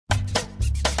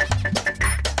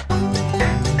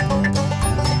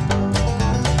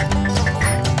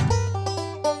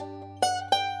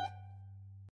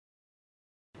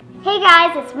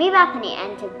guys, it's me Bethany,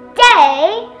 and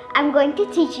today I'm going to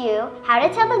teach you how to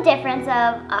tell the difference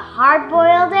of a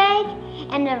hard-boiled egg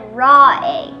and a raw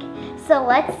egg. So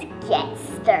let's get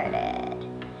started.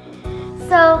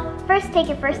 So first, take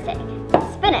your first egg,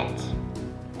 spin it.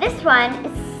 This one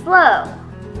is slow,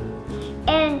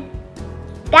 and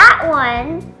that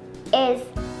one is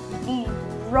the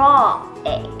raw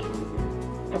egg.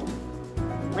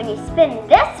 When you spin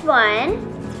this one,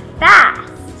 it's fast.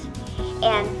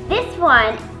 And this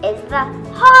one is the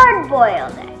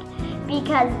hard-boiled egg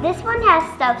because this one has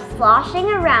stuff sloshing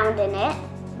around in it.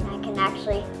 I can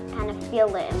actually kind of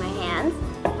feel it in my hands.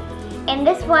 And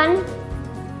this one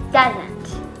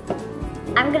doesn't.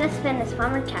 I'm gonna spin this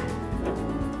one more time.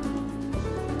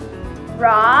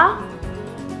 Raw,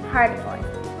 hard-boiled.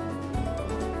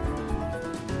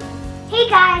 Hey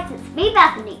guys, it's me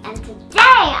Bethany, and today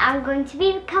I'm going to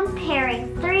be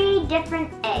comparing 3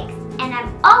 different eggs. And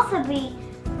I'm also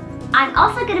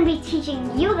going to be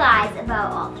teaching you guys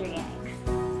about all 3 eggs.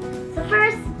 So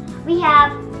first, we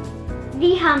have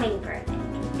the hummingbird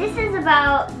egg. This is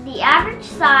about the average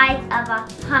size of a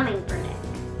hummingbird egg.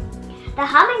 The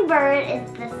hummingbird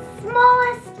is the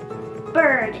smallest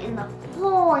bird in the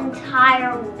whole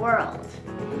entire world.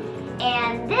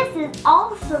 And this is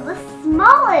also the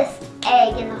smallest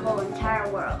egg in the whole entire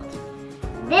world.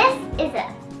 This is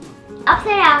an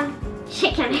upside down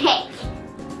chicken egg.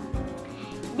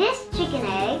 This chicken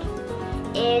egg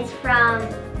is from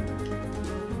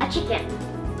a chicken.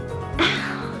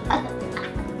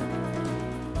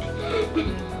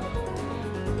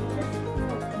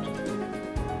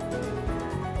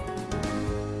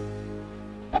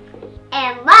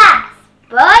 And last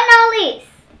but not least,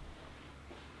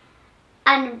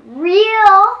 a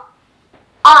real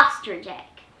ostrich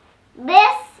egg.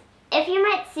 This, if you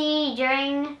might see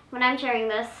when I'm sharing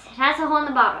this, it has a hole in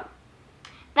the bottom.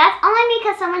 That's only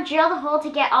because someone drilled a hole to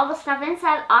get all the stuff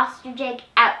inside the ostrich egg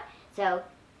out. So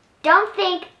don't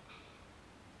think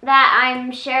that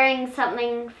I'm sharing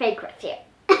something fake with you.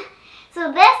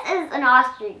 So this is an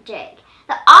ostrich egg.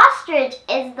 The ostrich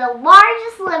is the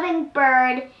largest living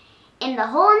bird in the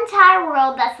whole entire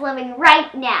world that's living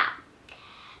right now.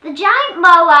 The giant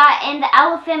moa and the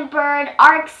elephant bird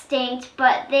are extinct,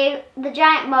 but the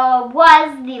giant moa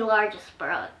was the largest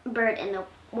bird in the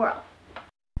world.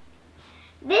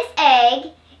 This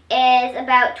egg is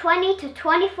about 20 to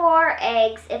 24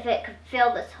 eggs if it could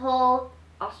fill this whole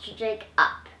ostrich egg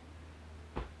up.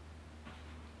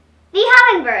 The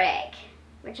hummingbird egg,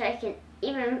 which I can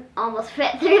even almost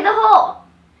fit through the hole,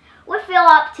 would fill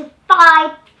up to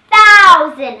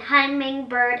 5,000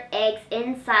 hummingbird eggs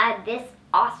inside this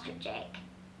ostrich egg.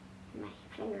 My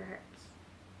finger hurts.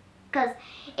 Because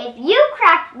if you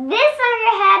crack this on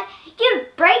your head,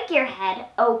 you'd break your head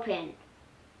open.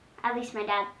 At least my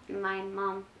dad, my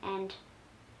mom, and...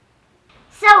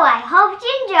 So I hope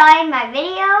you enjoyed my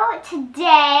video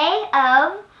today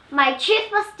of my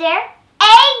TruthPlusDare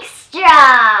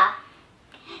Egg-stra.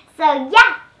 So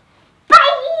yeah,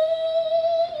 bye!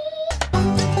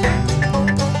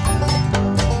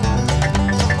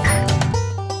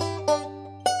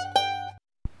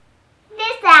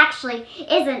 This actually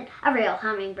isn't a real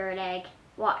hummingbird egg.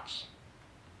 Watch.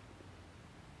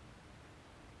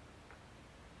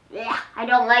 I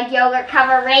don't like yogurt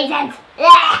covered raisins.